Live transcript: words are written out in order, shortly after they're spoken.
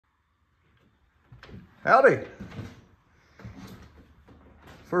Howdy.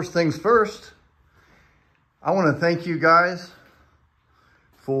 First things first, I want to thank you guys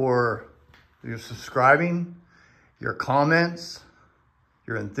for your subscribing, your comments,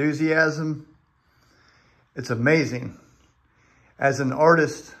 your enthusiasm. It's amazing. As an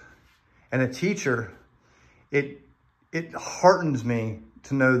artist and a teacher, it heartens me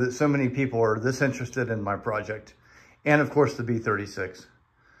to know that so many people are this interested in my project, and of course the B-36.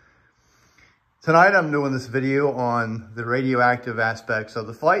 Tonight I'm doing this video on the radioactive aspects of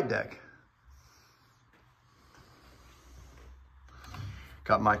the flight deck.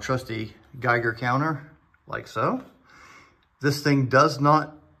 Got my trusty Geiger counter, like so. This thing does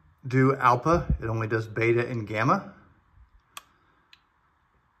not do alpha, it only does beta and gamma.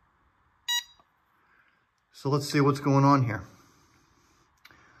 So let's see what's going on here.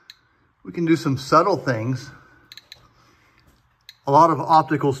 We can do some subtle things. A lot of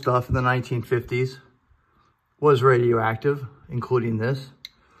optical stuff in the 1950s was radioactive, including this.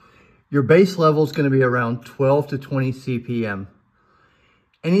 Your base level is going to be around 12 to 20 CPM.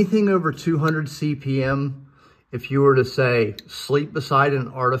 Anything over 200 CPM, if you were to say sleep beside an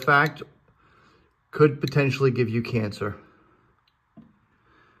artifact, could potentially give you cancer.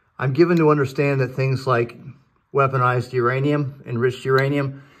 I'm given to understand that things like weaponized uranium, enriched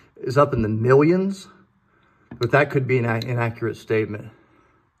uranium, is up in the millions. But that could be an inaccurate statement.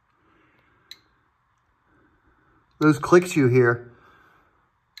 Those clicks you hear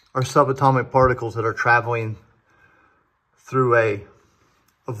are subatomic particles that are traveling through a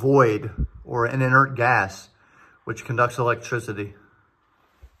void or an inert gas, which conducts electricity.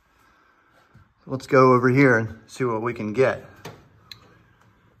 Let's go over here and see what we can get.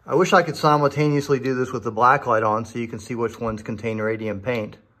 I wish I could simultaneously do this with the black light on so you can see which ones contain radium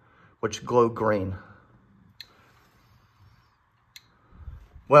paint, which glow green.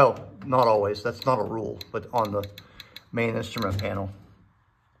 Well, not always, that's not a rule, but on the main instrument panel.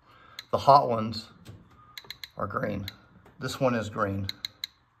 The hot ones are green. This one is green.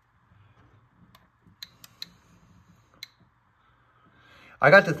 I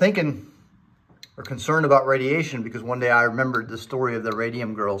got to thinking or concerned about radiation because one day I remembered the story of the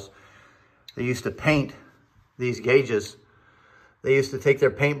Radium girls. They used to paint these gauges. They used to take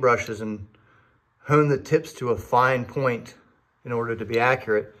their paintbrushes and hone the tips to a fine point in order to be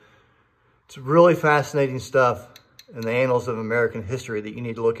accurate. It's really fascinating stuff in the annals of American history that you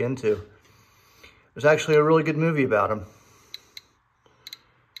need to look into. There's actually a really good movie about them.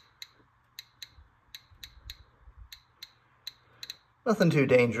 Nothing too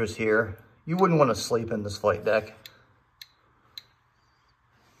dangerous here. You wouldn't want to sleep in this flight deck.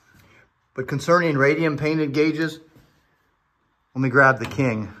 But concerning radium painted gauges, let me grab the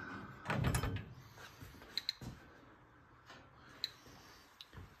king.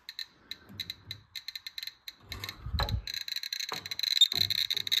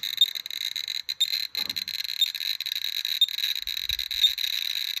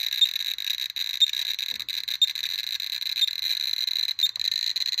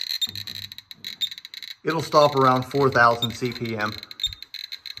 It'll stop around 4,000 CPM.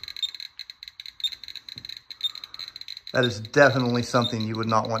 That is definitely something you would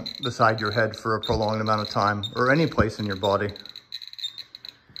not want beside your head for a prolonged amount of time, or any place in your body.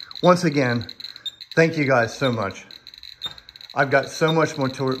 Once again, thank you guys so much. I've got so much more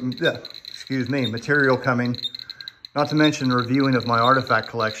material coming, not to mention reviewing of my artifact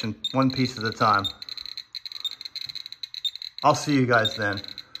collection, one piece at a time. I'll see you guys then.